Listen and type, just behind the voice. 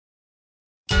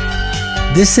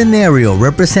This scenario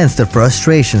represents the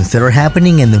frustrations that are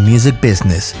happening in the music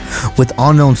business with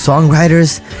unknown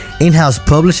songwriters, in-house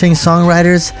publishing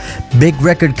songwriters, big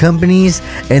record companies,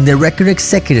 and the record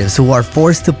executives who are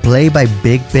forced to play by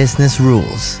big business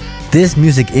rules. This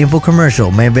music info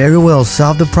commercial may very well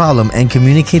solve the problem and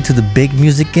communicate to the big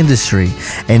music industry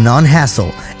a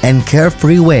non-hassle and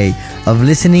carefree way of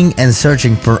listening and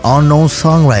searching for unknown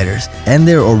songwriters and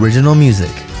their original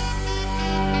music.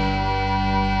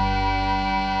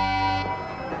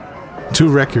 Two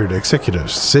record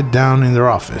executives sit down in their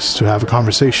office to have a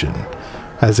conversation.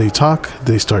 As they talk,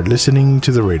 they start listening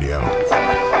to the radio.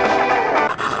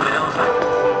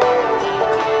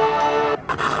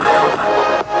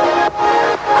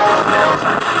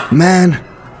 Man,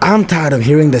 I'm tired of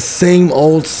hearing the same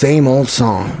old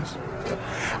songs.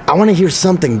 I want to hear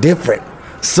something different,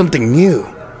 something new.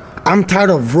 I'm tired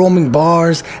of roaming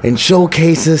bars and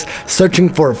showcases searching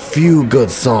for a few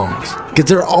good songs, because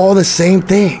they're all the same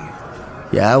thing.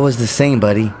 Yeah, I was the same,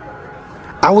 buddy.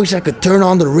 I wish I could turn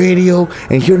on the radio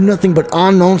and hear nothing but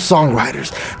unknown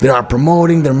songwriters that are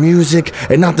promoting their music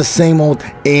and not the same old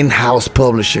in-house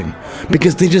publishing,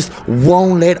 because they just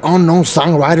won't let unknown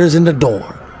songwriters in the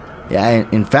door. Yeah,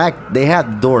 in fact, they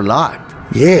have the door locked.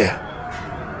 Yeah.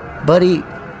 Buddy,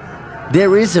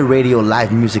 there is a radio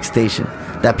live music station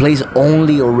that plays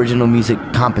only original music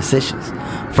compositions,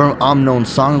 from unknown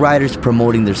songwriters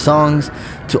promoting their songs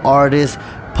to artists,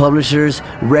 publishers,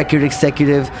 record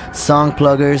executives, song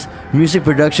pluggers, music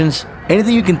productions,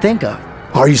 anything you can think of.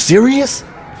 Are you serious?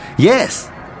 Yes.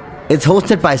 It's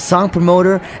hosted by song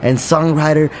promoter and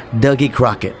songwriter Dougie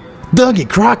Crockett. Dougie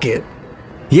Crockett?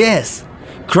 Yes.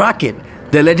 Crockett,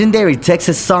 the legendary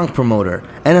Texas song promoter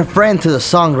and a friend to the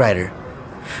songwriter.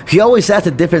 He always asks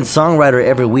a different songwriter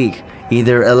every week,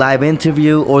 either a live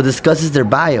interview or discusses their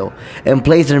bio and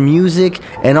plays their music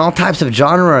and all types of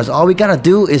genres. All we gotta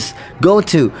do is go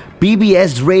to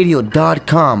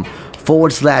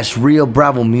bbsradio.com/Rio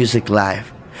Bravo Music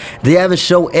Live. They have a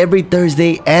show every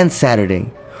Thursday and Saturday.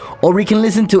 Or we can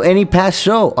listen to any past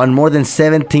show on more than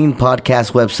 17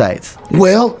 podcast websites.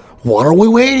 Well, what are we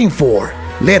waiting for?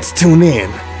 Let's tune in.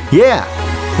 Yeah,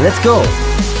 let's go.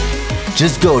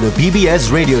 Just go to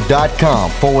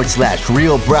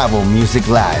bbsradio.com/Rio Bravo Music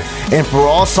Live. And for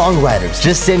all songwriters,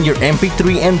 just send your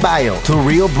MP3 and bio to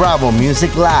Rio Bravo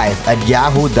Music Live at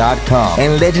yahoo.com.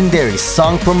 And legendary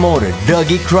song promoter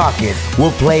Dougie Crockett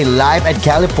will play live at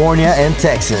California and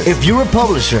Texas. If you're a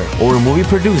publisher or a movie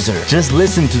producer, just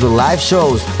listen to the live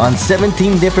shows on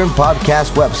 17 different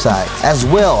podcast websites, as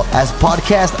well as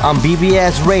podcast on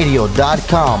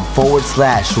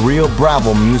bbsradio.com/Rio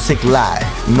Bravo Music Live.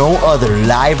 No other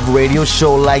live radio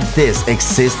show like this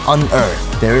exists on Earth.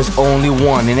 There is only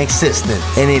one in existence,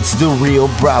 and it's the Rio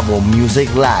Bravo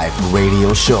Music Live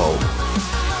radio show.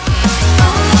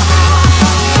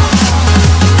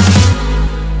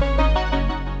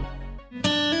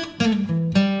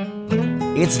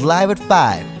 It's live at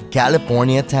 5,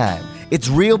 California time. It's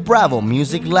Rio Bravo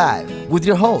Music Live with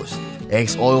your host,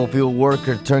 ex-oil field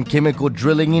worker turned chemical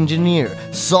drilling engineer,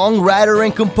 songwriter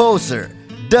and composer,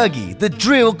 Dougie the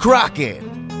Drill Crockett.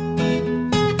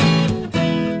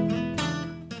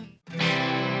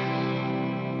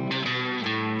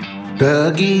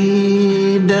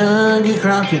 Dougie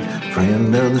Crockett,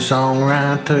 friend of the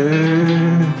songwriter.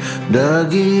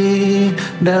 Dougie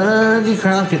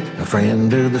Crockett, a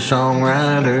friend of the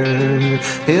songwriter.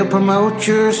 He'll promote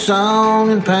your song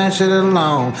and pass it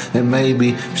along, and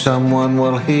maybe someone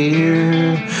will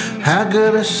hear how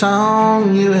good a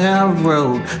song you have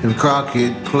wrote, and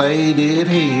Crockett played it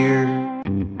here.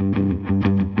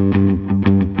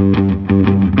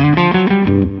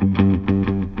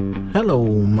 Hello,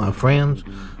 my friends.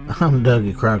 I'm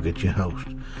Dougie Crockett, your host,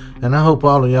 and I hope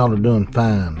all of y'all are doing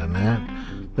fine tonight.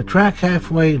 The track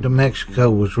Halfway to Mexico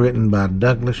was written by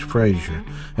Douglas Frazier,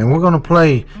 and we're going to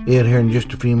play it here in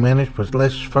just a few minutes, but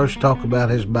let's first talk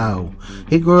about his bio.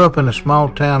 He grew up in a small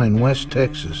town in West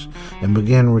Texas and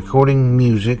began recording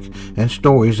music and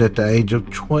stories at the age of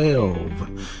 12.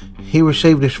 He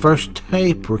received his first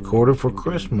tape recorder for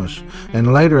Christmas,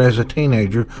 and later as a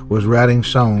teenager was writing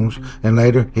songs, and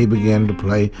later he began to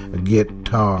play a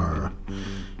guitar.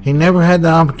 He never had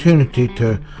the opportunity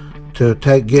to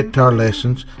take guitar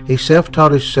lessons. He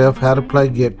self-taught himself how to play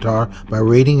guitar by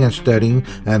reading and studying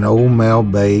an old Mel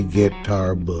Bay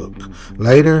guitar book.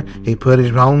 Later, he put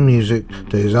his own music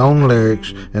to his own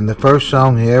lyrics, and the first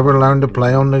song he ever learned to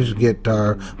play on his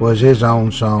guitar was his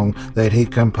own song that he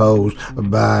composed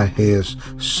by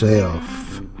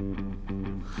himself.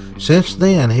 Since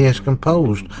then, he has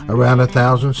composed around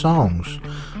 1,000 songs.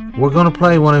 We're going to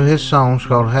play one of his songs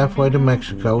called Halfway to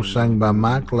Mexico, sung by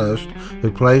Mike Lust,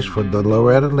 who plays for the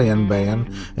Loretta Lynn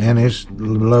Band and is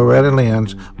Loretta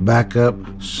Lynn's backup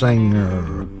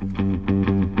singer.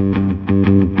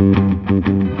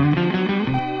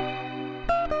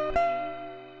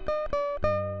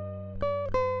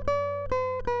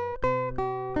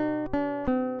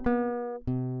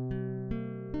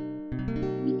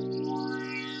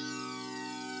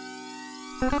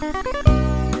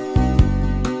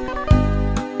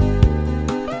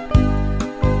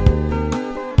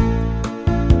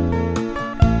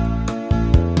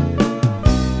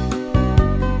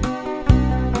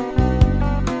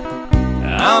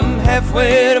 I'm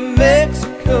halfway to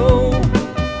Mexico.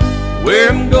 Where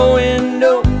I'm going,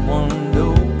 no one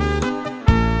knows.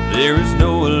 There is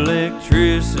no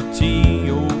electricity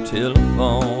or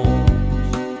telephones.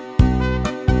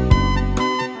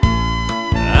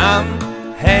 I'm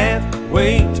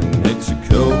halfway to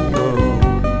Mexico.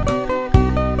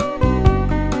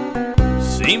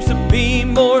 Seems to be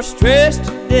more stress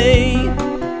today.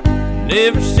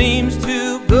 Never seems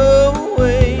to go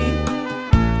away.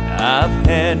 I've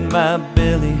had my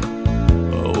belly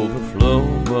overflow.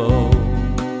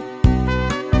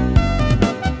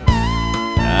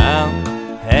 I'm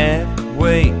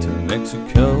halfway to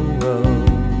Mexico.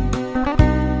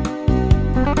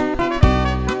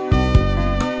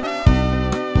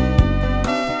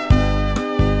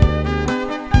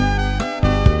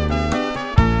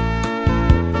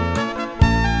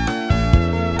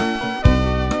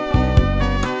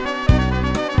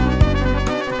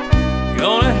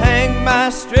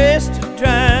 My stress to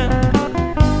dry.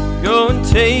 Go and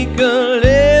take a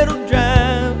little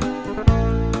drive.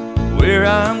 Where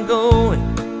I'm going,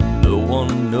 no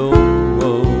one knows.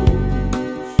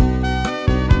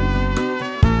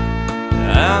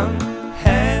 I'm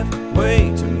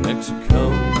halfway to Mexico.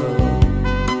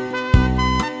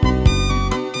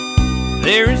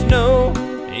 There is no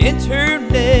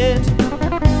internet,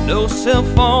 no cell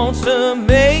phones to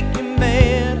make you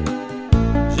mad.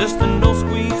 Just a no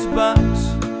squeeze box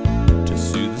to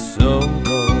soothe the soul.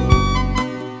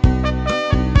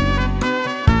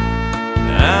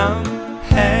 I'm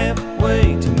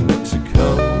halfway to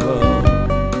Mexico.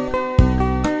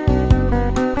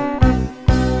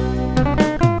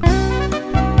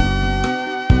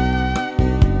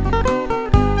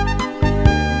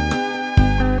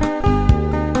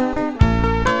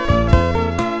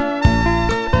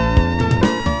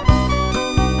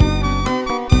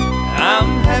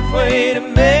 Halfway to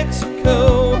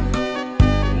Mexico.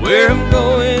 Where I'm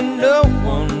going, no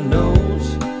one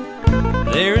knows.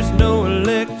 There's no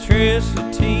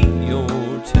electricity or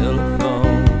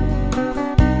telephone.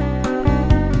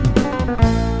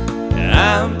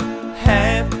 I'm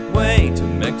halfway to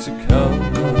Mexico.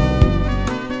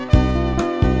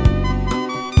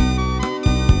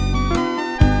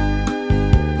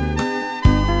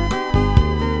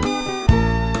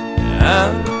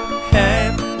 I'm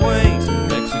halfway to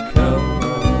Mexico.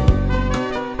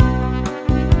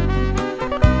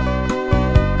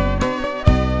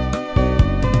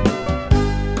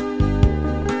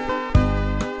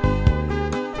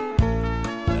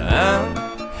 I'm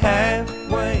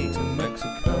halfway to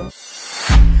Mexico.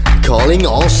 Calling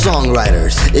all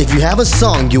songwriters. If you have a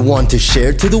song you want to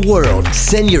share to the world,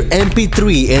 send your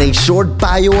MP3 and a short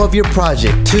bio of your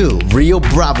project to Rio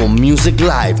Bravo Music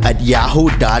Live at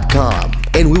yahoo.com.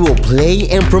 And we will play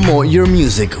and promote your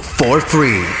music for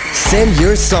free. Send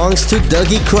your songs to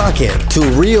Dougie Crockett to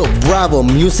Rio Bravo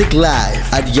Music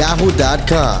Live at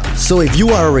yahoo.com. So if you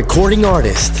are a recording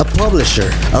artist, a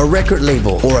publisher, a record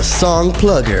label, or a song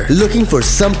plugger looking for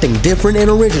something different and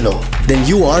original, then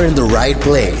you are in the right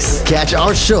place. Catch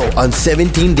our show on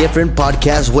 17 different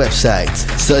podcast websites,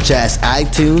 such as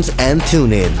iTunes and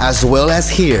TuneIn, as well as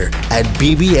here at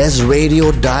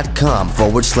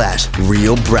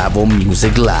bbsradio.com/Rio Bravo Music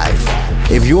Live.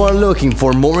 If you are looking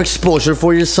for more exposure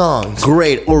for your songs,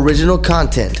 great original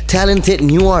content, talented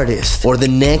new artists, or the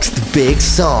next big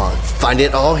song, find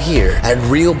it all here at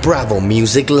Rio Bravo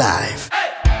Music Live.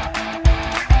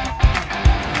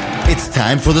 It's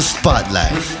time for the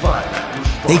Spotlight.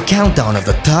 A countdown of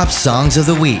the top songs of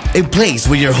the week. A place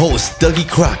where your host, Dougie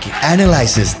Crockett,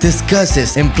 analyzes,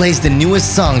 discusses, and plays the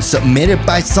newest songs submitted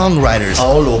by songwriters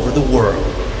all over the world.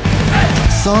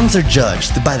 Songs are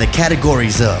judged by the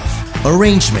categories of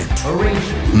arrangement,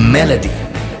 melody,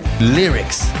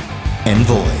 lyrics, and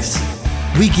voice.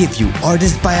 We give you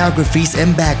artist biographies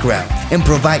and background and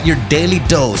provide your daily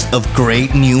dose of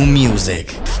great new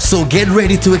music. So get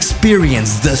ready to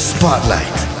experience the Spotlight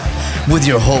with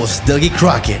your host, Dougie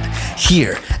Crockett,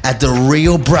 here at the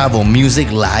Rio Bravo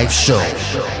Music Live Show.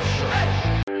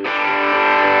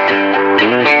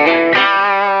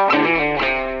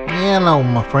 Hello,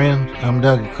 my friends. I'm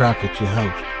Dougie Crockett, your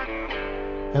host.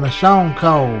 And a song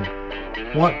called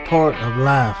What Part of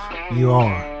Life You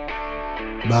Are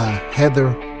by Heather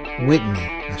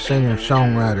Whitney, a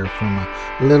singer-songwriter from a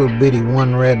little bitty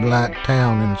one red light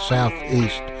town in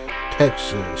southeast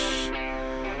Texas.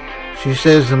 She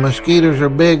says the mosquitoes are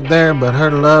big there, but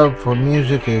her love for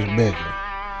music is bigger.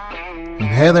 And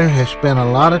Heather has spent a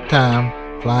lot of time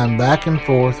flying back and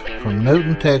forth from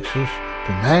Newton, Texas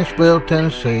to Nashville,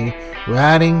 Tennessee,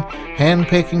 writing,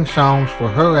 hand-picking songs for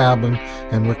her album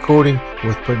and recording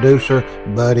with producer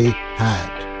Buddy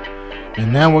Hite.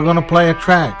 And now we're going to play a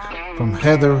track from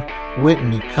Heather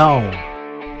Whitney called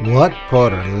What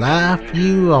Part of Life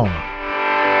You Are.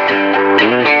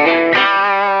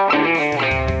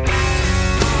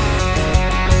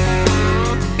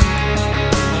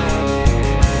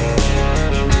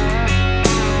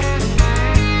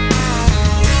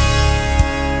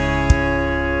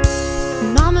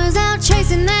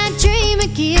 Chasing that dream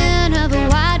again of a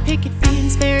white picket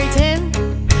fence fairy tale.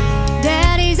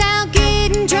 Daddy's out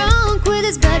getting drunk with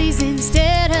his buddies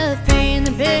instead of paying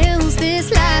the bills.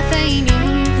 This life ain't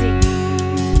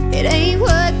easy, it ain't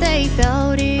what they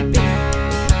thought it'd be.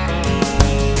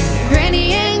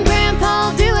 Granny and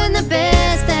Grandpa doing the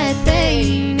best that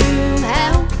they knew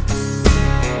how,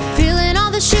 filling all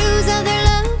the shoes of their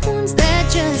loved ones that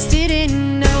just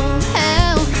didn't know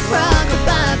how.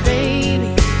 Rock-a-bye,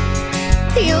 baby,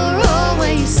 you're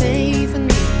always safe with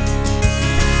me.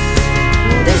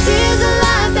 Well, this is a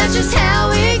life, that's just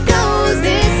how it goes.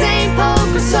 This ain't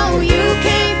poker, so you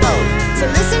can't fold. So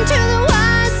listen to the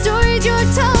wise stories you're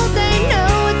told. They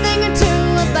know a thing or two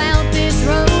about this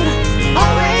road.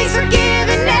 Always forgive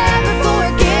and never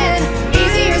forget.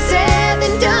 Easier said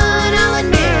than done, I'll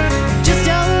admit. Just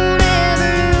don't ever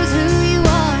lose who you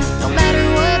are, no matter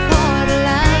what part of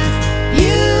life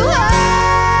you are.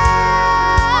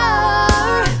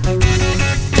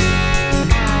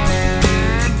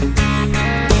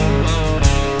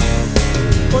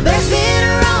 Well, there's been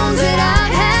wrongs that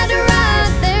I've had to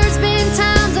right. There's been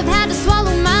times I've had to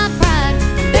swallow my pride.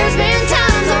 There's been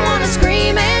times I want to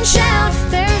scream and shout.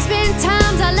 There's been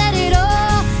times I let it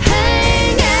all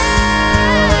hang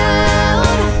out.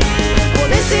 Well,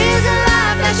 this is a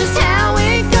life, that's just how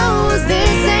it goes.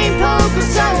 This ain't poker,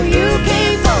 so you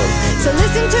can't fold. So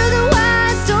listen to the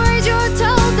wise stories you're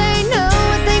told. They know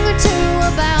a thing or two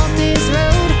about this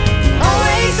road.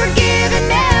 Always forgive and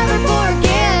never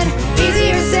forget.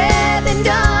 Easier said than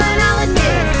done, I'll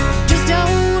admit. Just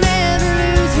don't ever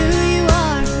lose who you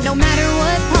are, no matter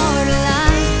what part of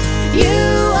life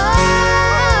you are.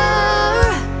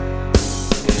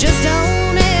 Just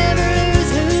don't ever lose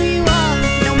who you are,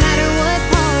 no matter what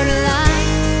part of life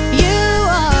you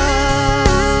are.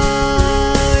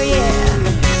 Yeah.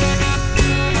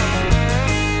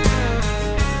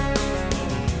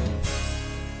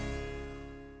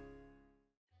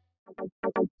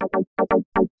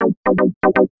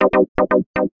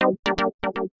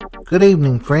 Good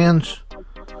evening, friends.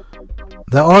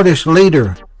 The artist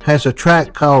Leader has a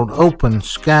track called Open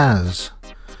Skies.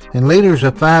 And Leader's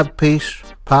a 5-piece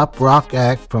pop rock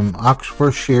act from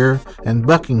Oxfordshire and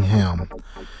Buckingham.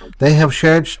 They have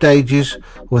shared stages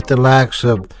with the likes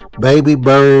of Baby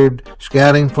Bird,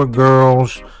 Scouting for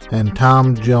Girls, and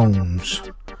Tom Jones.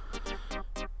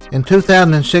 In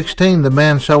 2016, the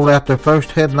band sold out their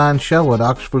first headline show at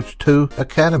Oxford's 2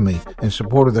 Academy in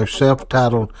support of their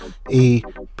self-titled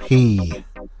EP.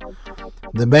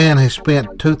 The band has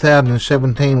spent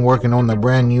 2017 working on the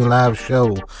brand new live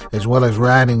show, as well as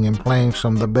writing and playing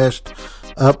some of the best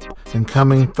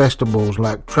up-and-coming festivals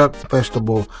like Truck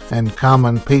Festival and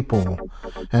Common People.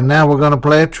 And now we're going to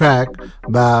play a track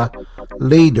by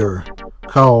Leader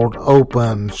called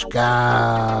Open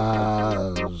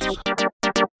Skies.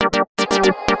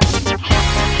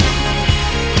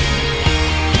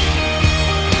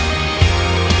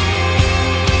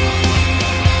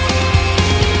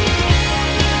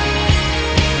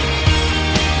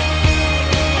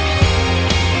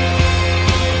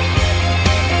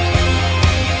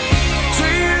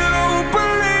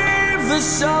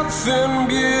 Something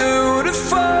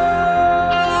beautiful.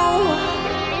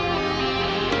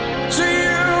 Do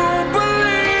you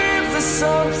believe there's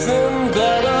something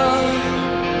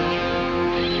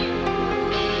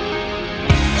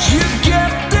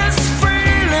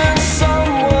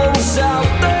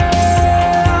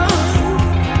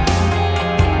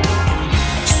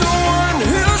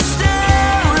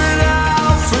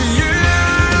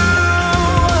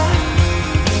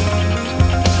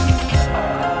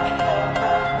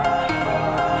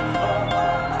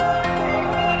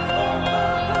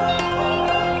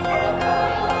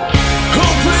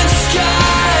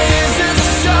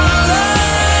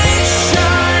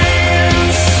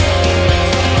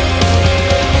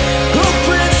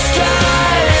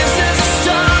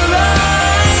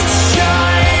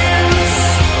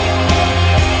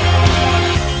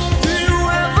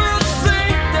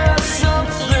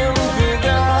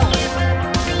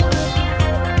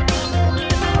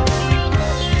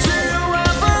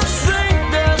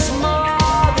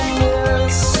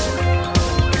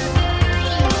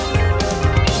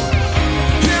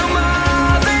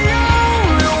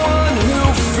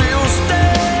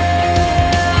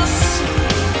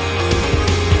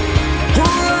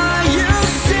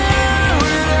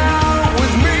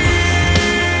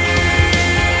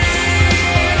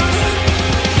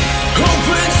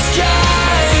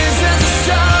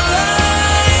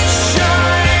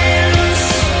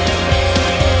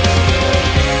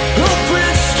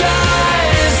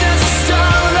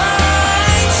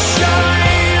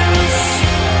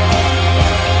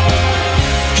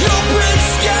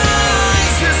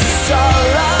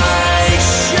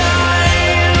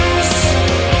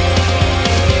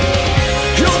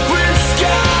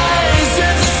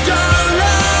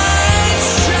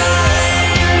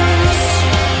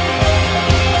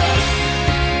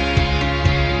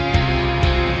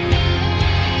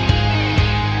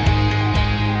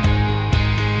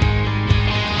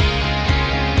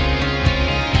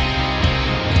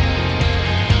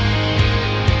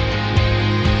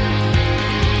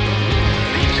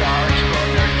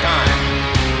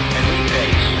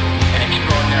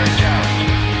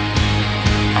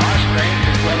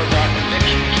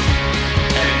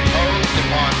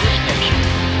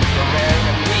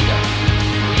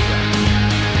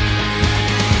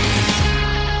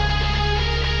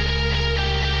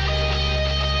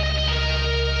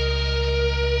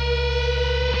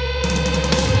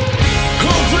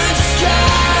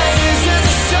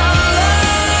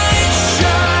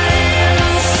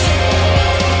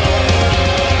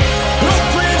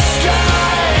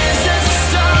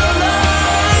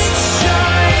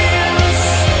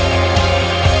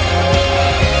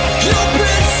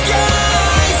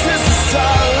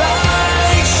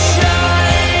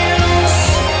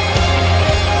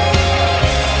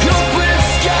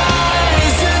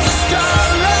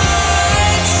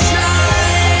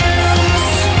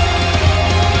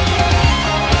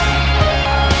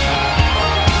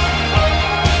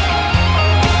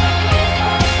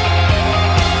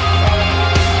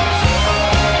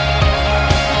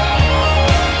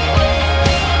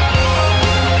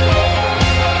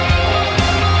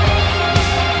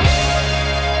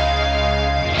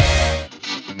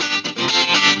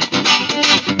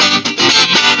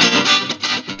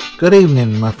Good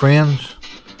evening, my friends.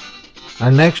 Our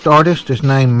next artist is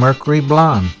named Mercury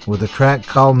Blonde with a track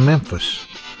called Memphis.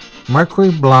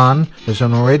 Mercury Blonde is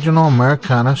an original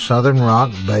Americana Southern rock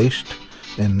based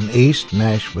in East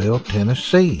Nashville,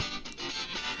 Tennessee.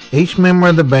 Each member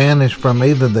of the band is from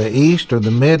either the East or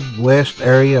the Midwest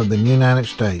area of the United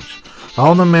States.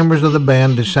 All the members of the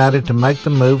band decided to make the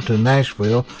move to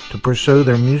Nashville to pursue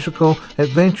their musical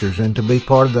adventures and to be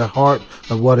part of the heart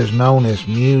of what is known as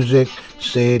Music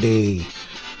City.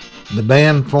 The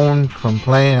band formed from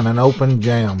playing in open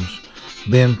jams,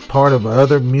 being part of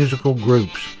other musical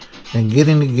groups, and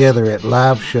getting together at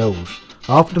live shows.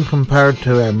 Often compared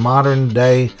to a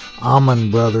modern-day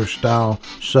Allman Brothers style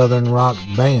Southern rock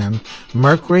band,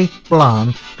 Mercury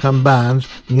Blonde combines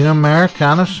new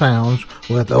Americana sounds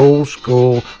with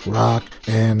old-school rock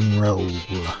and roll.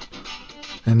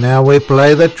 And now we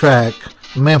play the track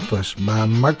Memphis by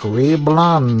Mercury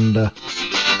Blonde.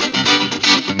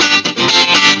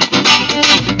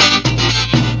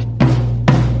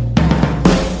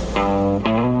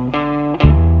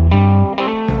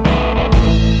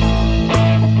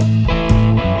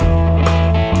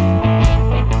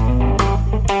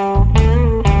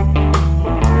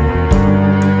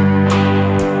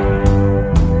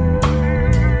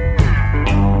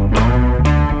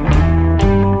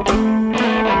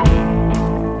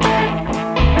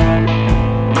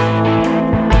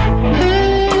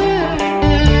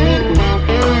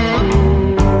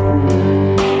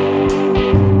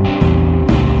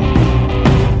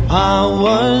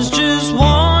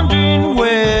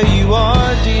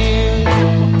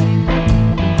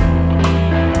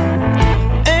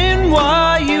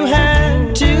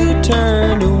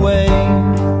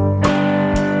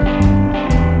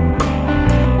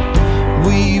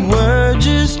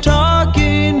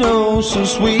 So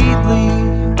sweetly,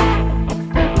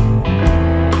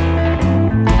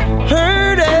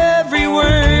 heard every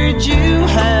word you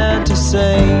had to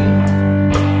say,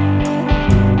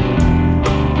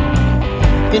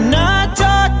 and I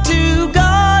talked to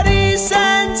God, He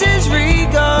sends His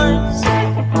regards,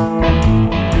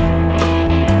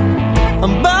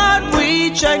 but we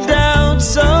checked out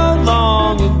so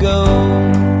long ago.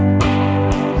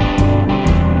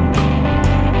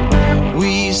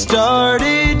 We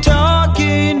started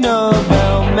talking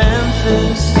about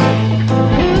Memphis,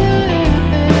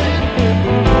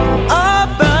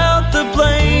 about the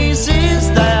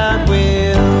places that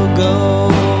we'll go.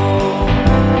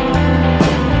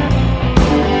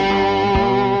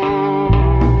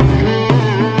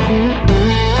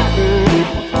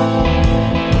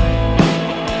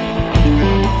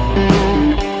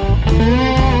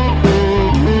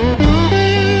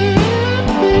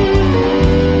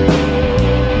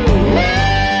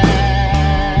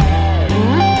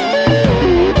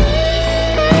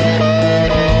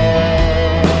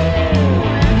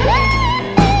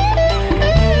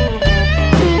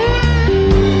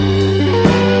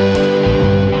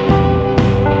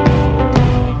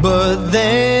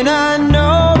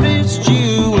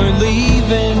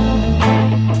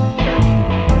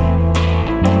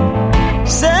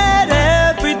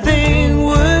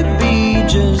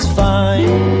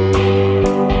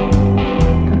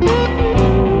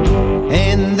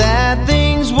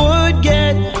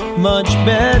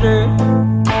 Better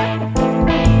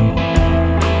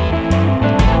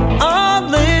a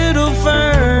little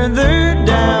further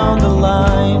down the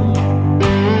line,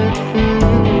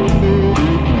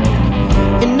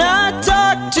 and I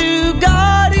talked to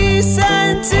God, He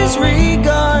sends His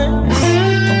regards,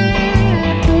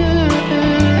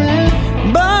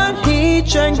 but He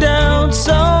checked out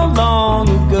so long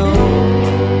ago.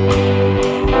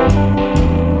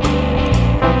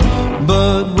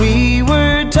 But we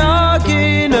were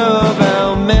talking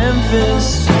about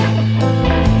Memphis,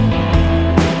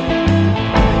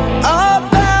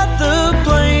 about the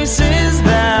places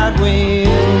that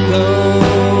we'll go.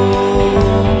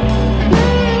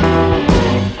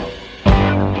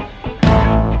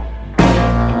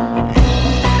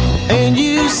 And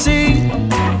you see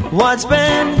what's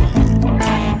been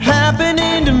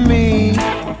happening to me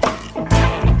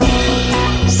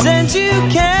since you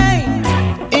came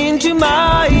into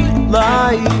my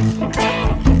life.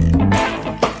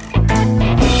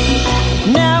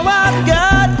 Now I've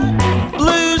got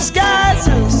blue skies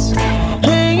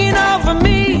hanging over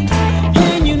me,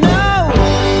 and you know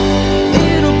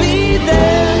it'll be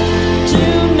there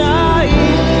tonight.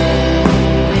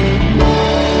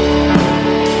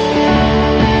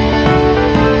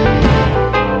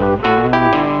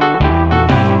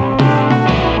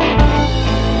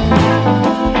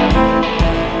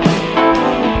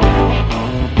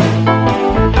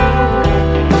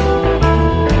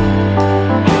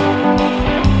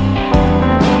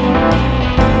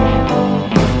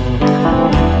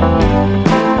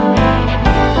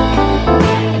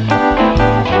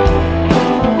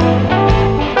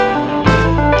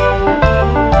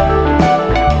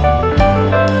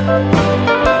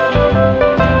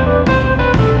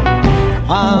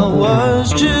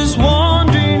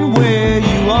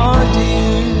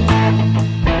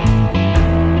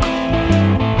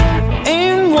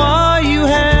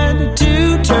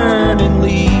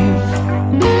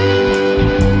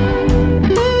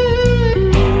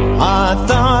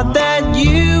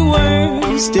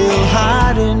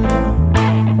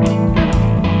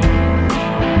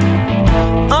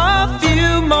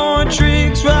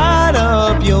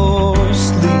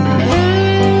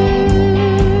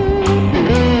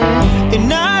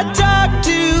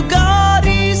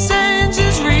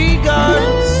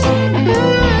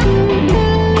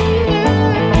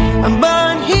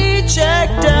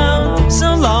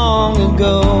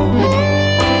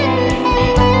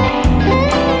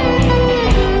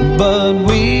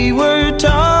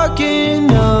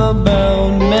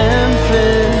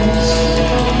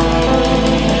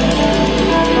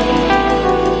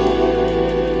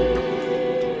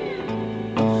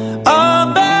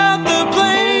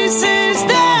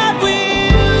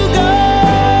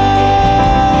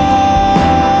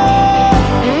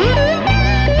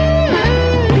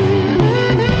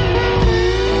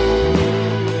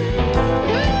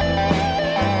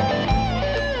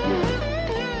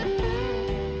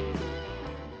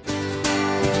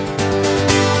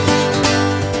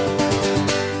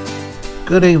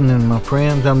 Good evening, my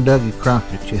friends. I'm Dougie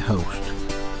Crockett, your host.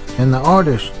 And the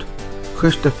artist,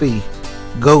 Christopher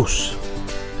Ghost,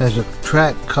 has a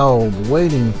track called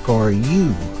Waiting for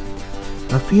You.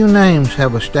 A few names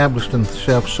have established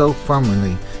themselves so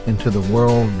firmly into the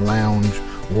world lounge,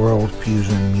 world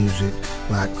fusion music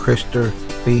like Christopher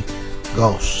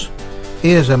Ghost.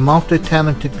 He is a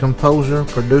multi-talented composer,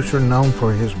 producer known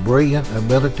for his brilliant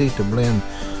ability to blend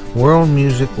world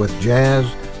music with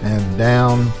jazz and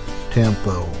down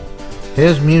tempo.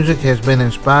 His music has been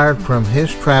inspired from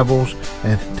his travels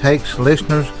and takes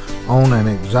listeners on an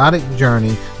exotic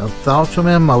journey of thoughts and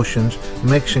emotions,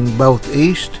 mixing both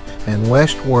East and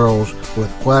West worlds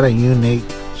with quite a unique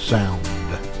sound.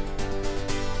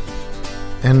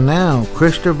 And now,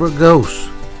 Christopher Ghost,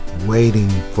 Waiting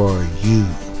for You.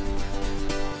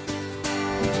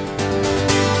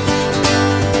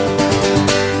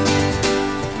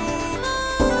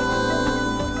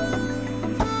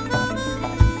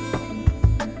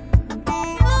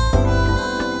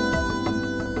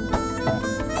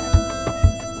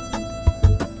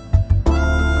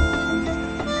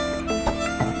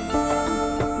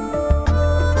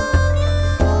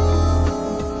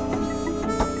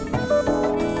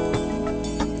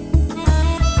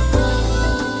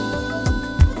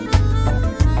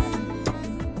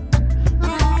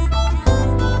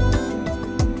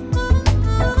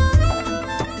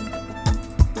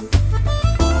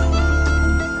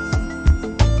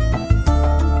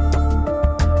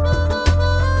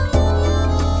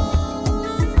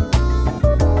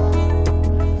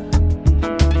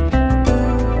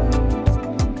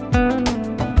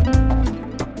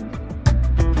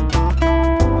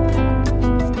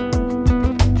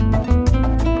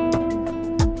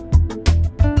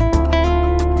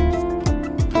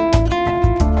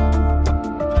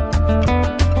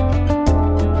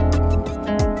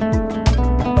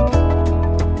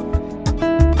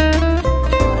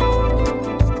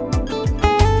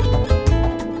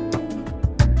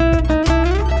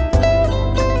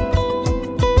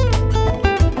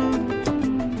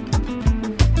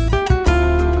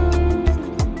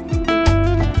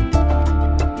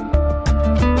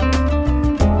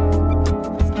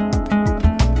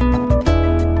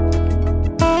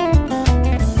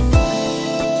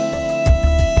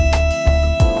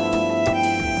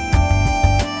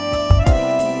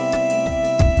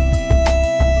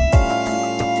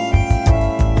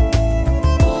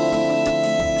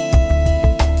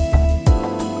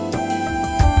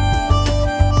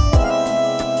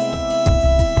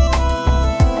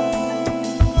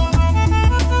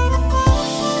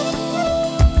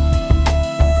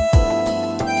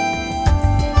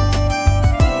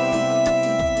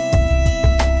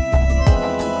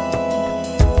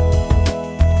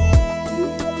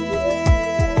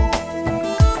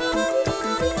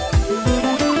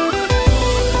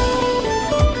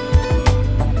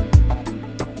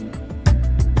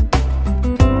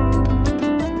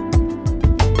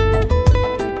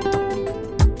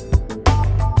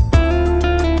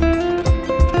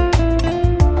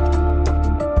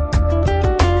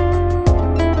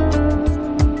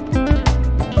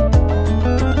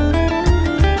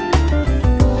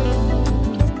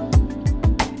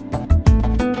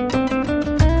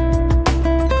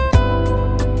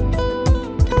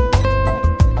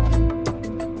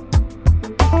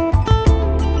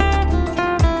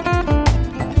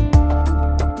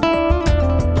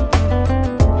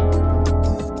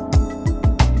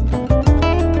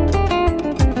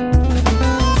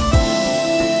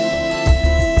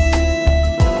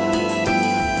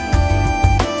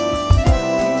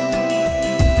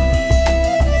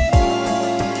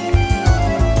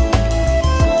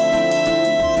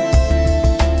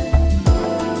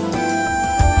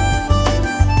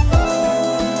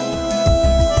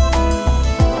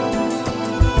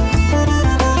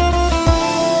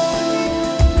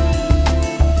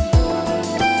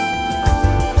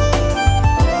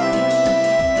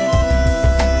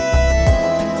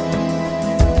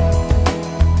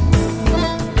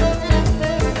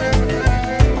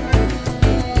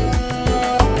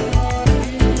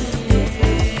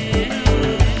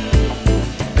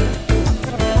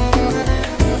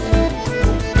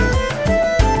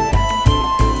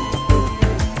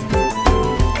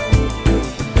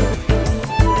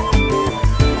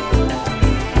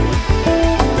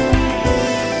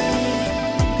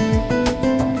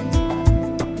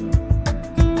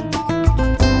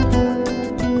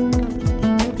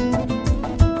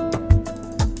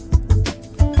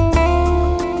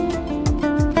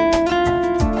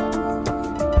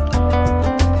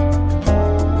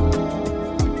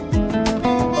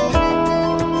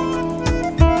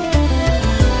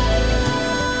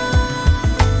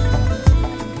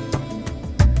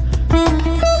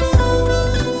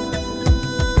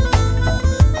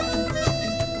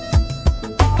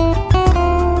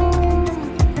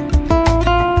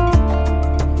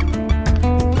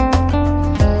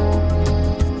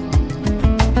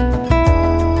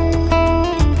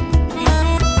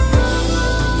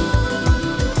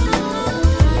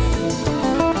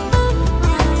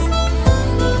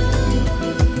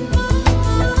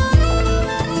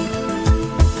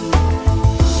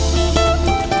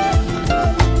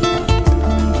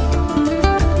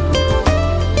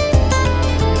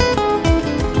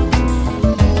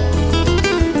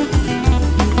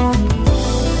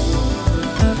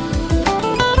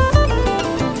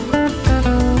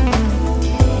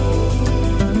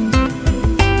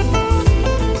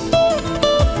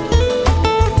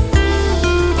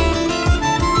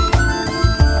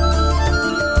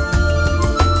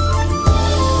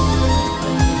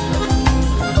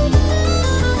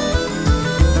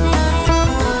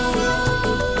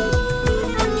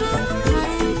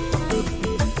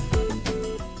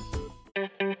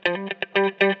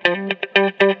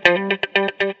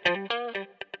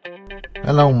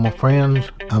 Hello, my friends.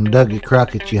 I'm Dougie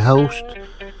Crockett, your host.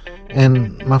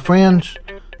 And my friends,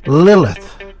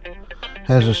 Lilith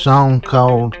has a song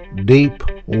called Deep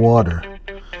Water.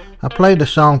 I played the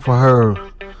song for her,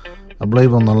 I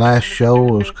believe, on the last show.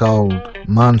 It was called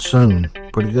Monsoon.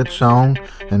 Pretty good song.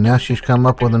 And now she's come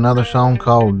up with another song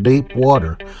called Deep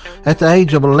Water. At the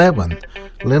age of 11,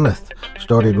 Lilith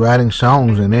started writing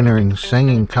songs and entering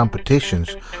singing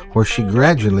competitions, where she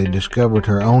gradually discovered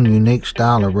her own unique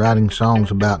style of writing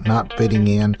songs about not fitting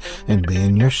in and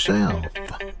being yourself.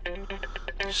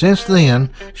 Since then,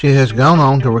 she has gone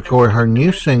on to record her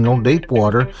new single, Deep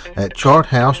Water, at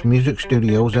Charthouse Music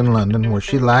Studios in London, where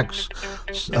she likes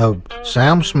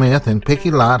Sam Smith and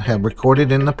Picky Lott have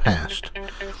recorded in the past,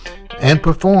 and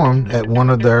performed at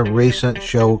one of their recent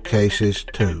showcases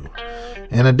too.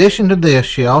 In addition to this,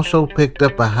 she also picked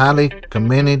up a highly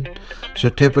commended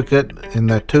certificate in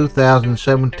the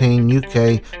 2017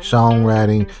 UK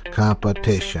Songwriting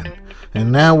Competition.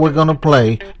 And now we're going to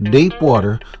play Deep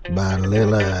Water by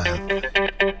Lilith.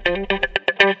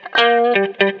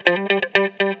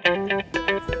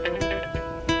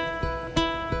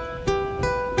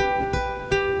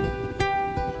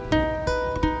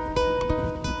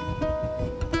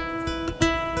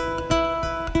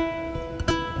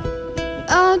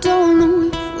 I don't know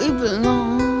if we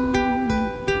belong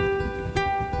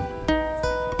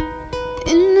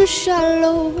in the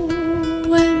shallow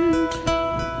end.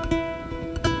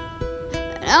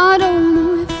 I don't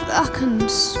know if I can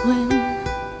swim,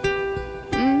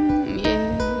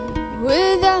 yeah,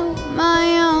 without my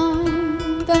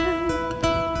armband.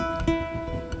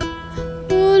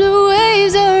 Oh, the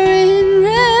waves are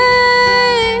enraged,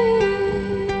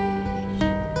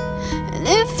 and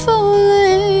they're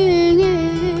falling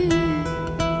in.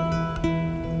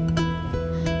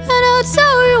 And I'll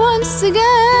tell you once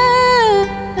again,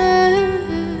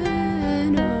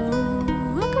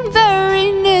 oh, I can very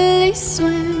nearly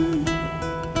swim.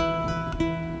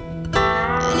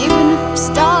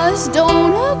 Stars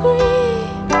don't agree,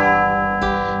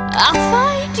 I'll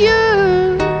find you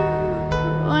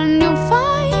and you'll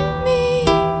find me.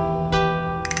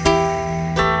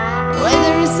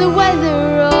 Whether it's the weather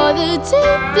or the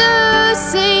deep blue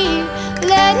sea,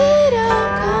 let it all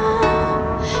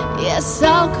come. Yes,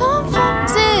 I'll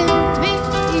confront it, me.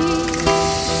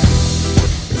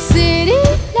 The city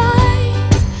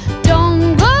lights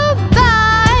don't go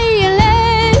by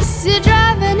unless you're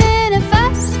driving in a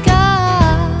fast car.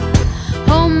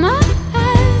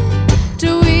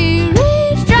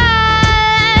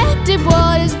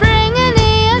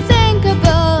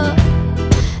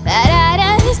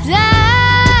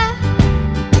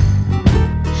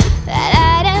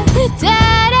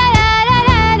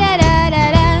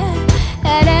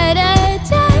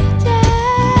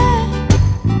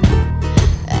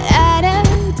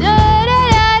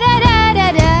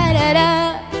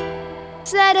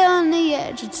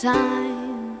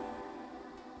 Time,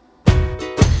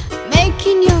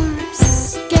 making your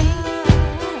escape.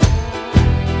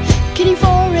 Can you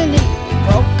really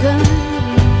broken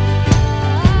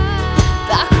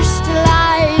by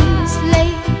crystallized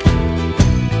lake?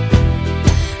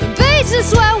 Bases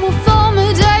where we'll form a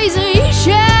daisy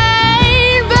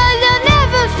chain, but they'll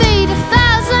never feed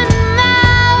 1,000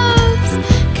 mouths.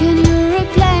 Can you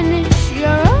replenish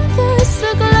your own thirst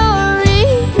for glory?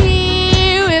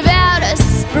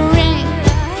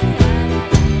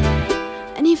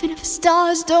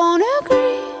 Stars don't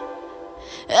agree,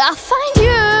 I'll find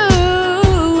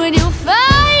you and you'll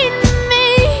find me.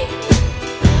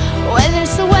 Whether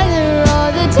it's the weather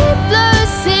or the deep blue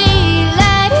sea,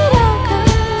 let it all come.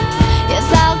 Yes,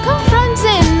 I'll confront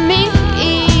me.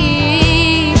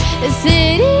 The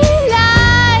city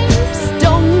lights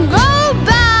don't go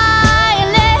by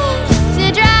unless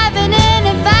you're driving in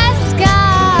a fast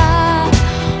car.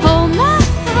 Hold my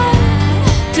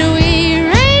hand till we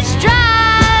reach dry.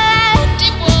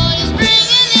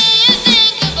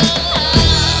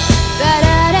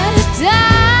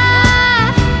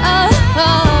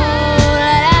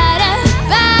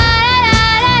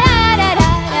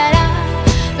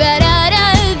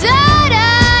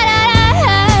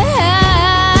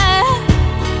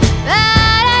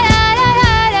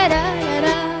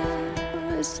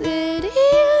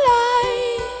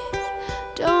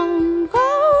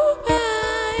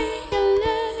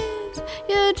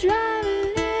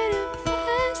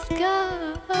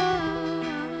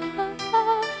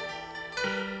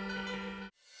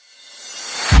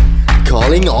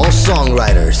 Calling all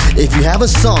songwriters. If you have a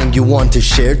song you want to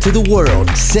share to the world,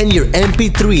 send your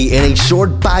MP3 and a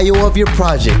short bio of your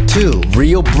project to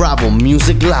Rio Bravo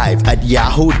Music Live at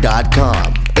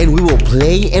yahoo.com. and we will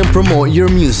play and promote your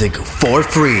music for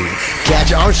free.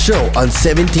 Catch our show on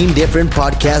 17 different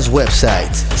podcast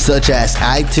websites, such as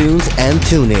iTunes and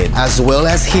TuneIn, as well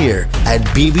as here at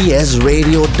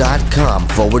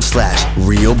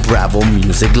bbsradio.com/Rio Bravo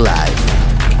Music Live.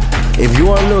 If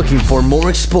you are looking for more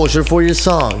exposure for your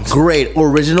songs, great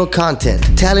original content,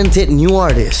 talented new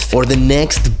artists, or the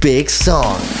next big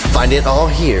song, find it all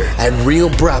here at Rio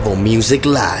Bravo Music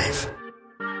Live.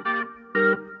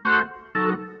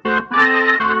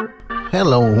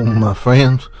 Hello, my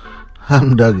friends.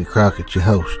 I'm Dougie Crockett, your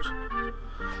host.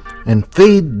 And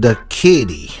Feed the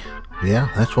Kitty, yeah,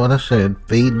 that's what I said,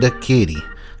 Feed the Kitty,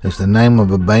 is the name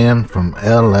of a band from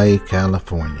LA,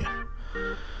 California.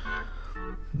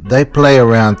 They play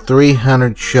around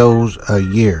 300 shows a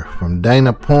year, from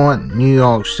Dana Point, New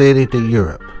York City to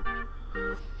Europe.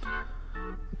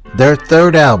 Their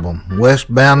third album,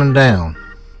 Westbound and Down,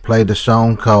 played a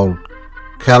song called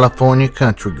California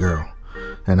Country Girl,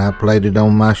 and I played it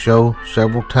on my show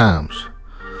several times.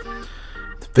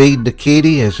 Feed the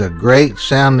Kitty is a great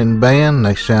sounding band.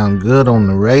 They sound good on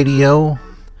the radio.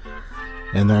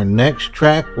 And their next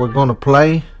track we're going to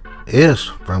play is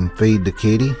from Feed the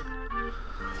Kitty.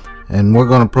 And we're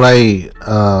going to play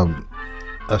a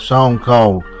song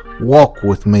called Walk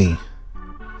With Me.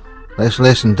 Let's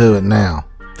listen to it now.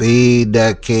 Feed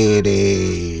the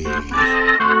Kitty.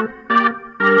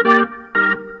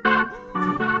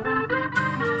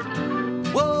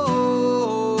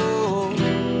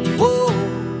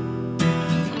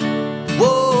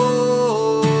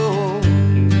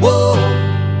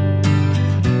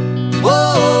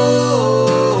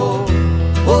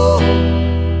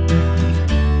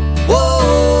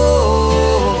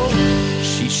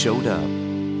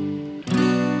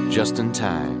 Just in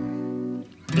time.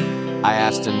 I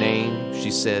asked her name,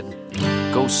 she said,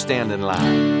 go stand in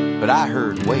line. But I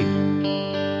heard, wait.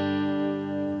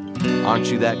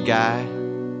 Aren't you that guy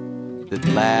that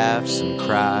laughs and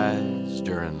cries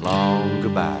during long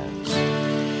goodbyes?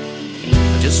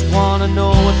 I just wanna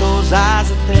know what those eyes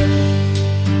are thinking.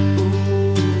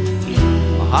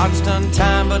 Ooh, my heart's done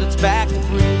time, but it's back to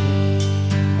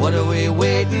breathing. What are we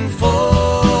waiting for?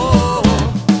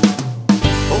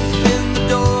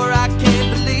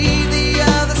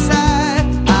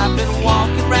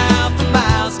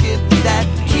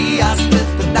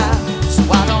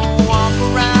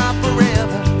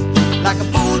 Like a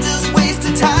fool just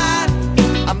wasting time.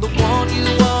 I'm the one you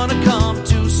wanna come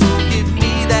to, so give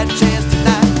me that chance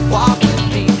tonight. Walk with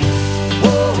me.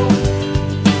 Whoa,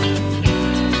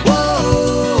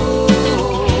 whoa,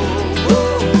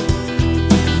 whoa,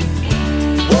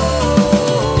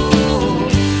 whoa.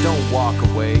 Don't walk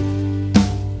away.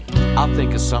 I'll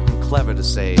think of something clever to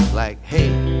say, like, hey,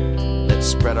 let's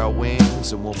spread our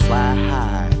wings and we'll fly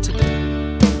high today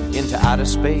into outer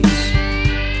space.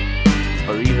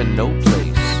 Or even no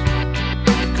place.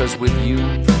 'Cause with you,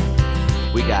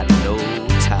 we got no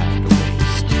time to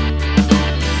waste. I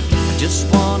just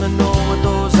wanna know what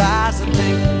those eyes are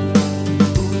thinking.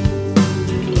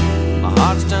 My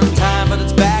heart's done time, but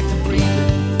it's back to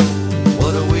breathing.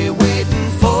 What are we waiting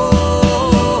for?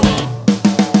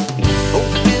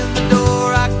 Open the door,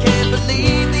 I can't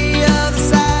believe the other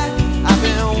side. I've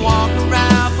been walking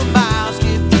around for miles.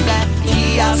 Give me that key,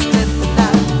 I'll split the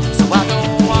night. So I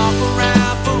don't walk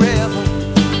around forever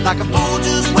like a fool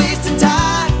just wasting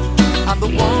time. I'm the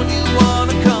one you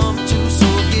wanna come to, so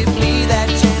give me that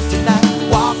chance tonight.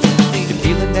 Walk with me. You're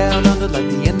feeling down under like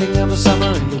the ending of a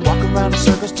summer, and you walk around in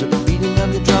circles to the beating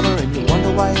of your drummer, and you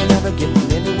wonder why you're never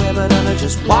getting anywhere but under.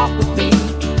 Just walk with me,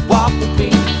 walk with me.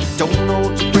 Don't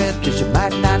hold your breath, 'cause you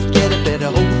might not get it.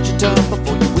 Better hold your tongue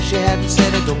before you wish you hadn't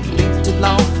said it. Don't think too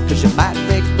long, 'cause you might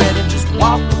regret it. Just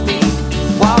walk with me,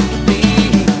 walk with me.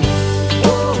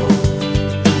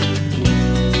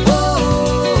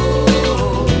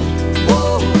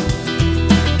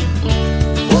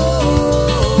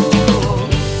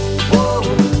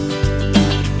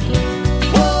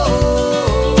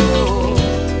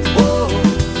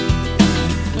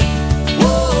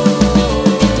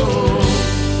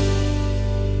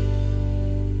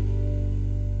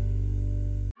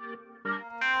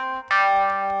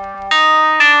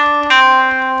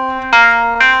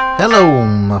 Hello,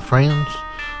 my friends.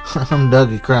 I'm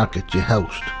Dougie Crockett, your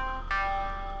host.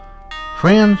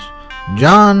 Friends,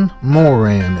 John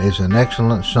Moran is an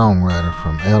excellent songwriter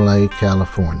from LA,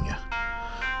 California.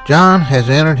 John has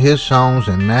entered his songs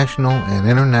in national and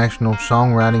international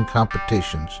songwriting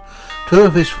competitions. Two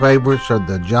of his favorites are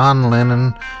the John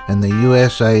Lennon and the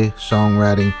USA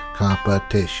songwriting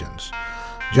competitions.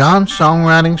 John's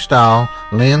songwriting style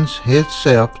lends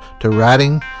itself to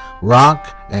writing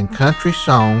rock and country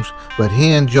songs, but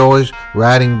he enjoys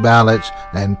writing ballads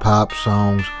and pop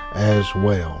songs as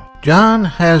well. John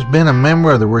has been a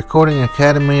member of the Recording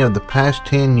Academy of the past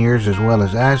 10 years as well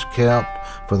as ASCAP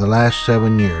for the last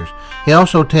 7 years. He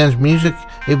also attends music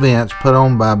events put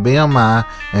on by BMI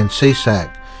and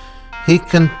CSAC. He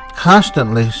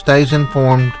constantly stays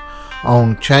informed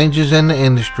on changes in the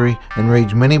industry and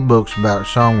reads many books about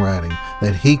songwriting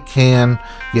that he can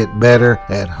get better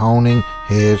at honing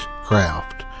his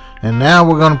craft. And now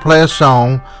we're going to play a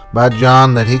song by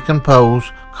John that he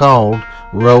composed called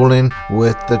Rolling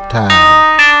with the Tide.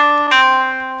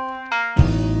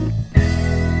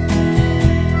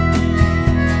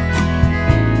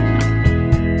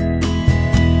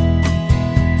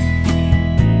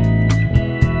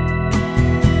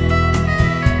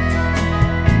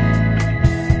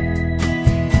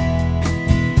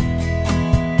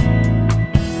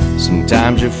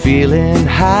 Sometimes you're feeling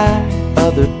high,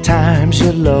 other times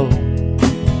you're low.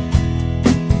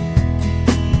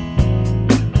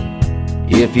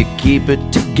 If you keep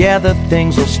it together,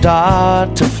 things will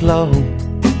start to flow.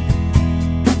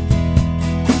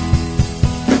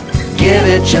 Give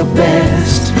it your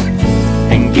best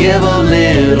and give a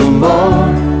little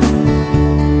more.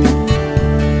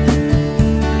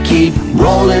 Keep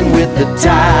rolling with the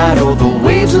tide or the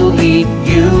waves will eat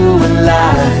you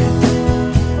alive.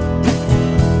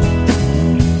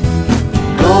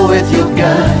 Go with your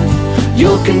gut,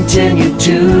 you'll continue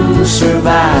to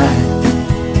survive.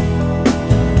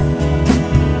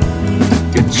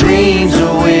 Your dreams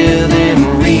are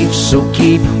within reach, so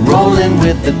keep rolling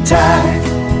with the tide.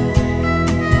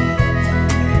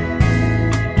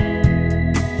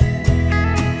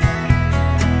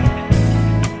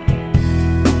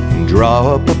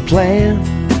 Draw up a plan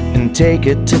and take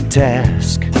it to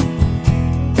task.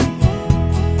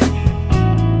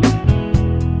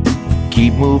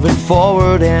 Keep moving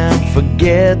forward and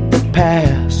forget the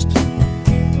past.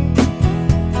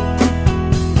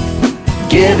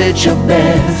 Give it your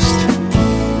best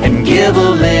and give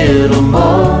a little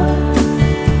more.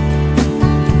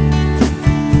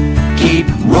 Keep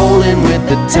rolling with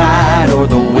the tide or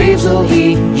the waves will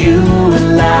eat you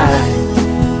alive.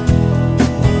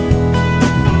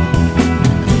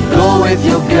 Go with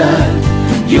your gut,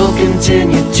 you'll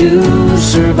continue to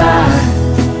survive.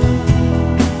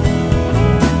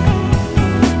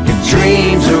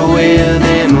 Dreams are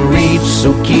within reach,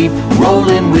 so keep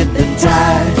rolling with the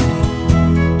tide.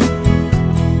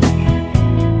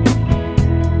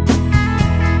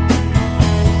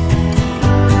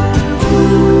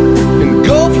 And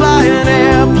go fly an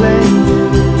airplane,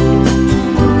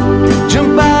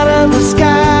 jump out of the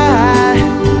sky,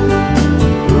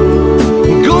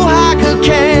 go hike a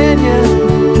canyon,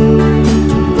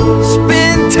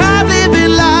 spend time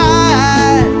living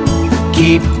life.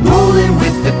 Keep rolling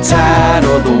with the tide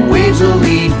or the waves will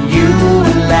eat you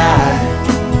alive.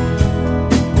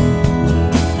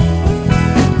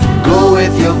 Go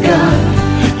with your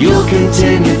gut, you'll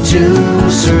continue to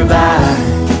survive.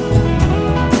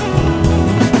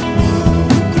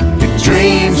 Your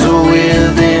dreams are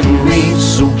within reach,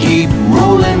 so keep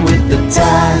rolling with the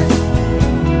tide.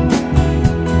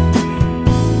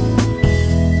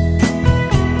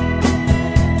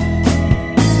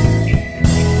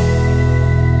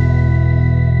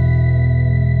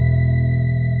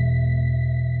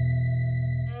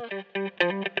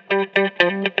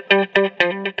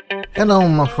 Hello,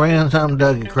 my friends. I'm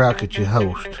Dougie Crockett, your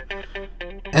host.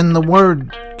 And the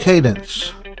word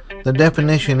cadence, the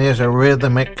definition is a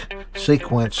rhythmic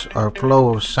sequence or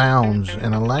flow of sounds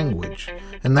in a language.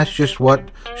 And that's just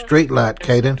what streetlight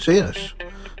cadence is.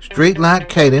 Streetlight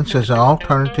cadence is an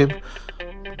alternative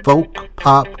folk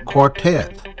pop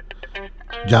quartet.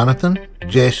 Jonathan,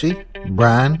 Jesse,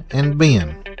 Brian, and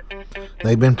Ben.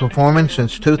 They've been performing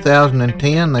since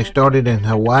 2010. They started in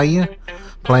Hawaii,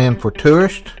 playing for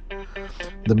tourists.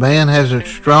 The band has a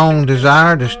strong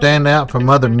desire to stand out from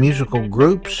other musical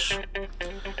groups.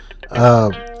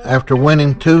 After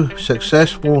winning 2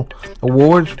 successful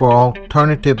awards for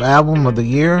Alternative Album of the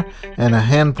Year and a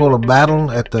handful of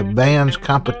battles at the band's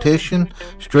competition,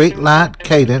 Streetlight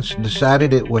Cadence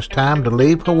decided it was time to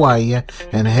leave Hawaii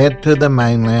and head to the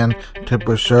mainland to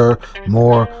pursue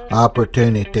more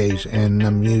opportunities in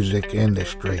the music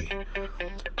industry.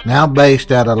 Now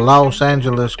based out of Los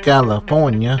Angeles,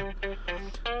 California,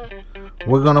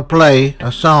 we're going to play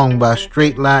a song by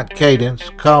Streetlight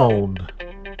Cadence called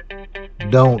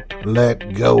Don't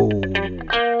Let Go.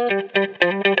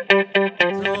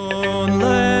 Don't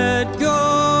let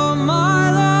go,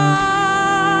 my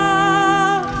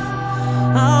love.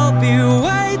 I'll be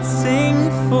waiting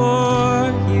for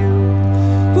you,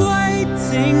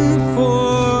 waiting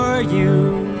for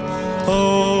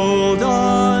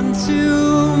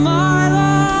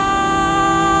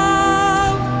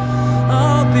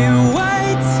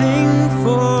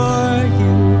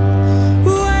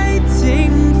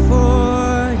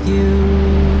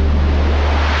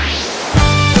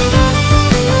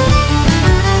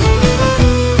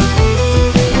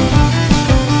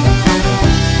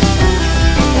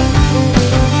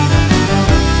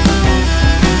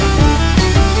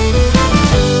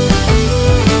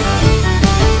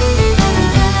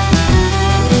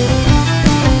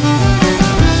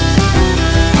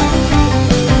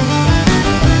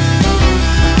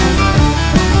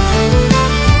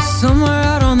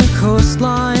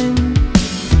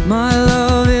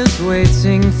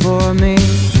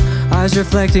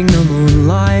reflecting the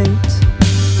moonlight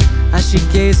as she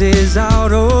gazes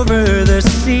out over the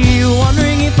sea,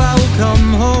 wondering if I will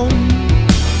come home,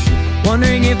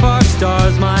 wondering if our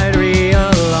stars might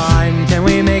realign. Can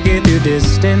we make it through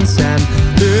distance and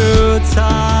through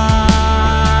time?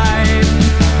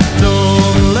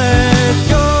 Don't let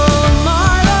go,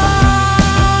 my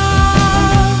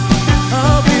love.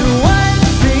 I'll be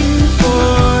waiting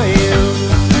for you,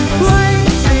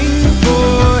 waiting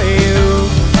for you.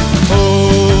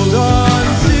 Hold on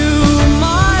to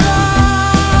my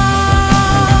love.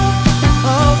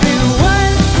 I'll be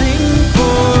waiting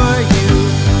for you,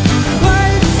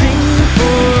 waiting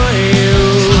for you.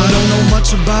 I don't know much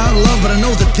about love, but I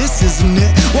know that this isn't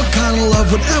it. What kind of love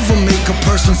would ever make a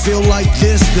person feel like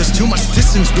this? There's too much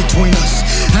distance between us,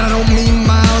 and I don't mean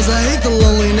miles. I hate the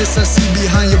loneliness I see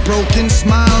behind your broken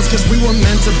smiles. Cause we were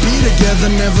meant to be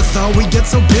together, never thought we'd get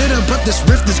so bitter. But this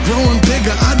rift is growing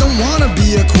bigger, I don't wanna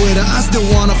be a quitter. I still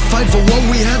wanna fight for what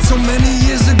we had so many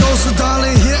years ago. So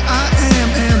darling, here I am,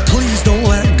 and please don't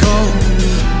let go.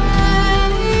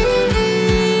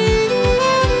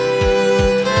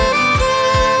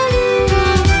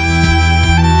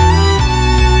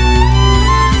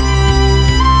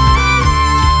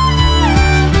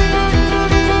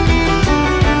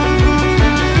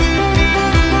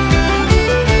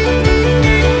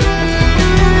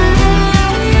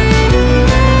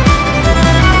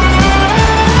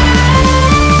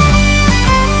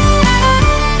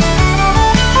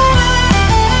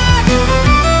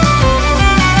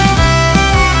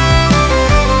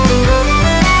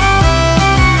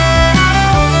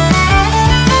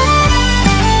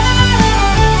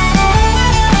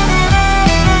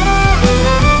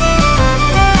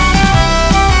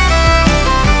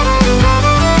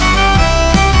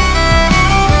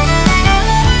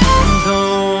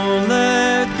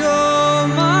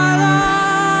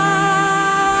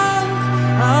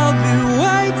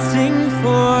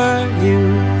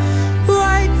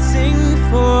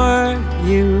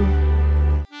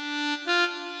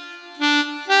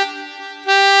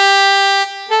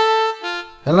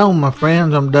 Hello, my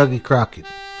friends, I'm Dougie Crockett,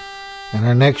 and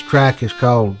our next track is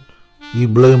called You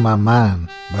Blew My Mind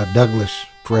by Douglas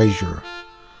Frazier.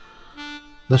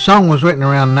 The song was written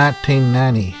around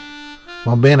 1990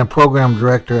 while being a program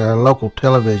director at a local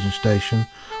television station.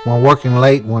 While working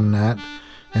late one night,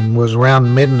 and was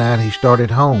around midnight, he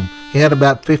started home. He had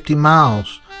about 50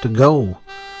 miles to go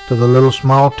to the little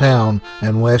small town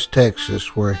in West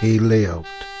Texas where he lived.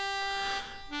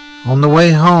 On the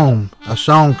way home, a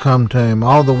song come to him,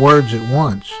 all the words at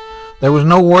once. There was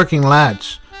no working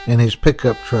lights in his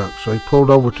pickup truck, so he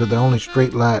pulled over to the only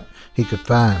street light he could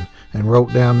find and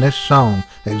wrote down this song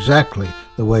exactly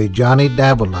the way Johnny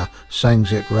Davila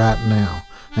sings it right now.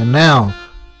 And now,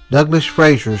 Douglas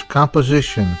Frazier's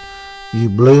composition, You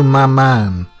Blew My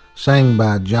Mind, sang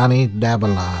by Johnny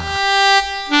Davila.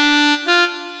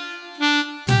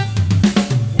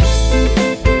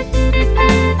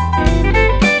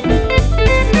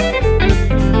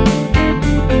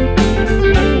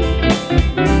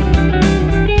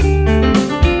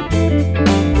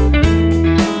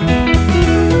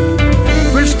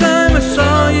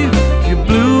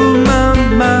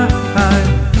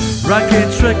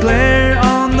 Rockets glare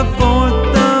on the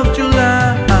 4th of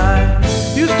July.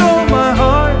 You stole my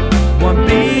heart, one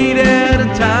beat at a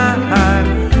time.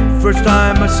 First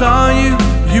time I saw you,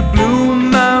 you blew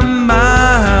my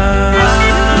mind.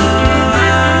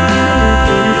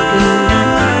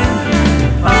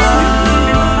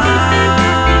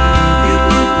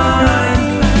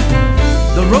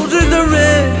 The roses are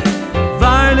red,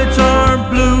 violets are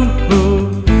blue.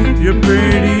 You're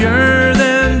prettier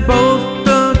than both.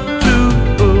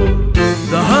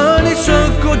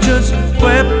 Just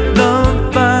swept the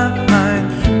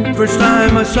vine. First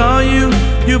time I saw you,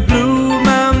 you blew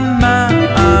my mind.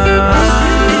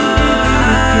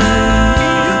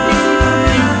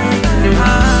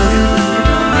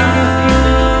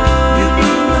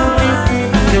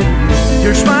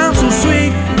 Your smile so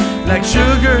sweet, like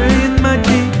sugar in my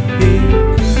tea.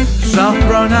 Soft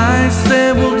brown eyes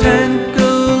that will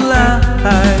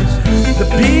tantalize. The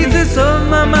pieces of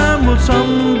my mind will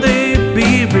someday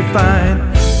be refined.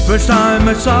 First time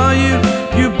I saw you,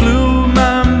 you blew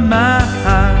my mind.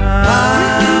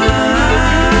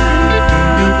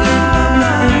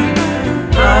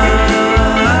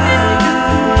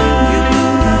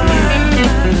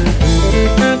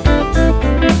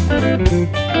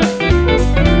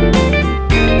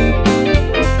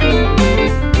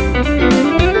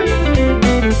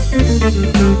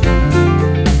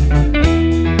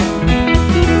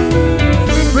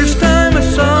 First time I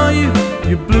saw you,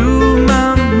 you blew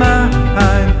my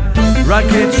mind.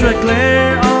 Rockets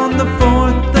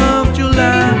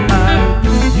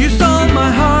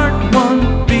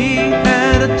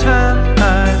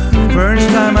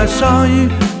I saw you,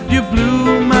 you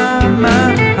blew my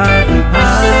mind.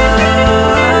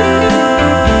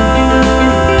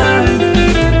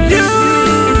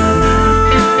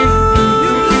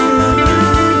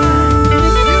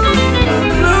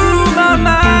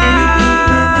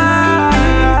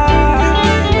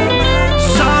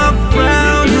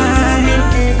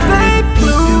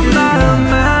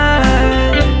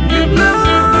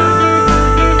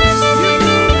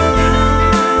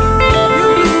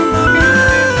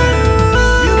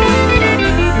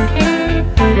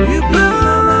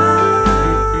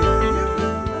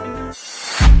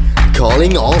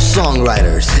 Calling all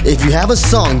songwriters. If you have a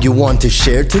song you want to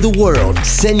share to the world,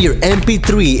 send your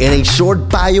MP3 and a short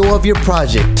bio of your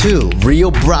project to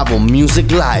Rio Bravo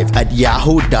Music Live at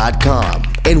yahoo.com.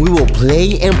 And we will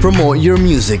play and promote your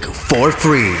music for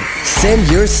free. Send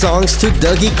your songs to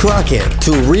Dougie Crockett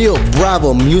to Rio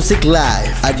Bravo Music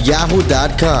Live at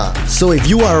yahoo.com. So if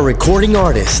you are a recording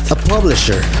artist, a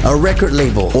publisher, a record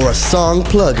label, or a song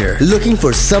plugger looking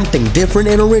for something different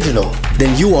and original,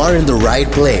 then you are in the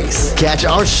right place. Catch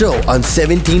our show on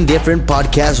 17 different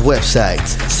podcast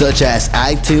websites, such as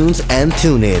iTunes and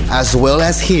TuneIn, as well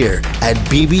as here at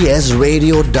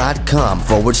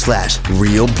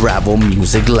bbsradio.com/Rio Bravo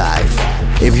Music Live.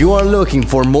 If you are looking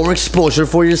for more exposure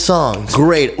for your songs,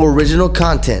 great original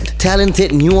content,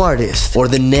 talented new artists, or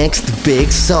the next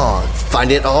big song, find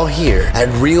it all here at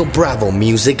Rio Bravo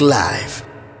Music Live.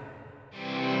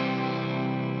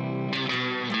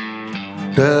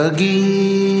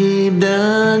 Dougie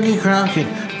Crockett,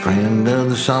 friend of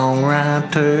the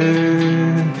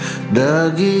songwriter.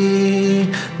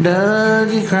 Dougie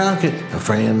Crockett, a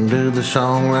friend of the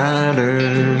songwriter.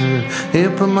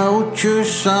 He'll promote your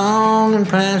song and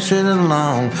pass it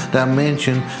along.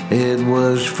 Dimension, it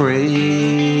was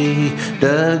free.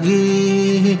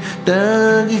 Dougie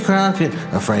Crockett,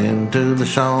 a friend to the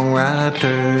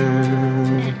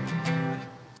songwriter.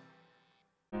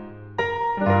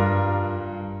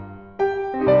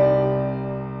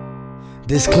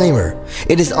 Disclaimer: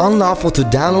 it is unlawful to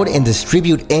download and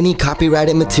distribute any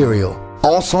copyrighted material.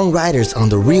 All songwriters on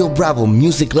the Rio Bravo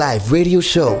Music Live radio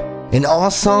show and all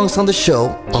songs on the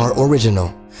show are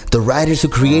original. The writers who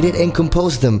created and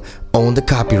composed them own the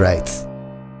copyrights.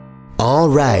 All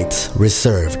rights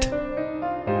reserved.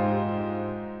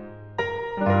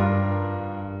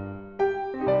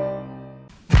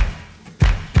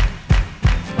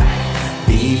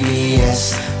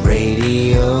 BBS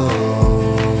Radio.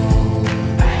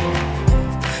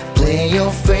 Play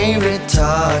your favorite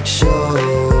talk shows.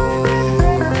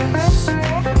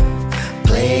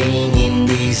 Playing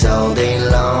indies all day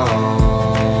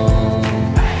long.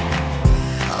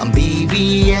 On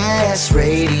BBS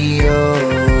Radio.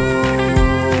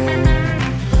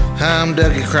 I'm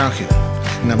Dougie Crockett,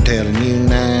 and I'm telling you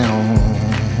now.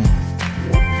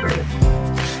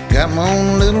 Got my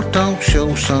own little talk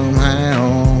show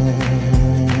somehow.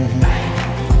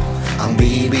 On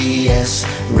BBS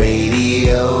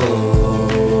Radio.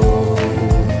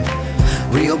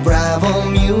 Rio Bravo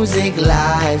Music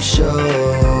Live Show.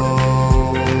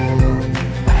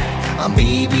 On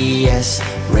BBS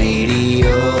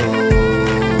Radio.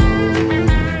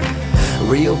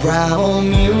 Rio Bravo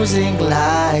Music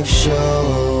Live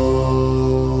Show.